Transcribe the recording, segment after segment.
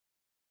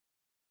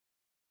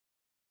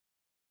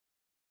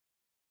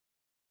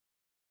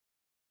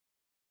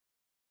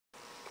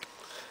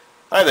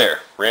Hi there,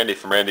 Randy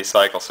from Randy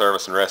Cycle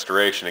Service and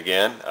Restoration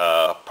again.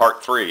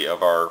 Part 3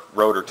 of our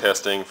rotor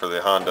testing for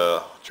the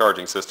Honda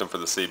charging system for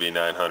the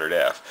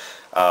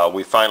CB750.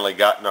 We finally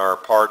gotten our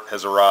part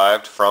has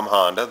arrived from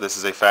Honda. This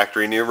is a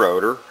factory new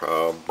rotor,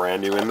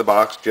 brand new in the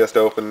box, just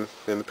open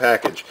in the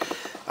package.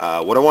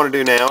 What I want to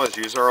do now is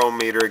use our ohm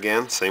meter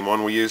again, same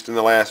one we used in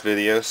the last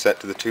video, set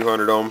to the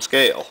 200 ohm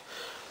scale.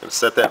 I'm going to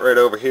set that right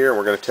over here, and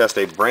we're going to test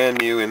a brand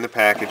new in the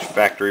package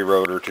factory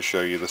rotor to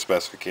show you the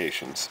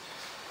specifications.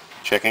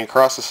 Checking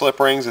across the slip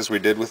rings as we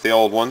did with the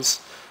old ones,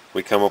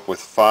 we come up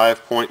with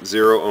 5.0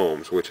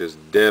 ohms, which is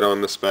dead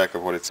on the spec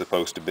of what it's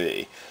supposed to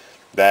be.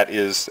 That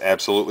is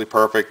absolutely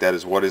perfect. That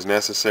is what is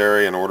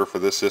necessary in order for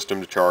this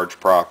system to charge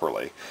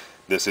properly.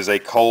 This is a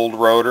cold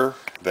rotor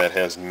that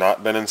has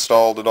not been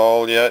installed at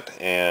all yet,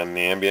 and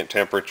the ambient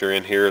temperature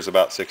in here is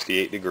about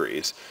 68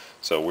 degrees.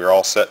 So we're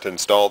all set to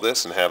install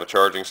this and have a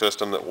charging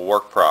system that will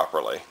work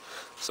properly.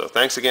 So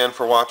thanks again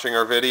for watching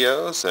our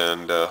videos,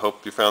 and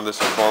hope you found this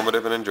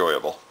informative and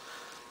enjoyable.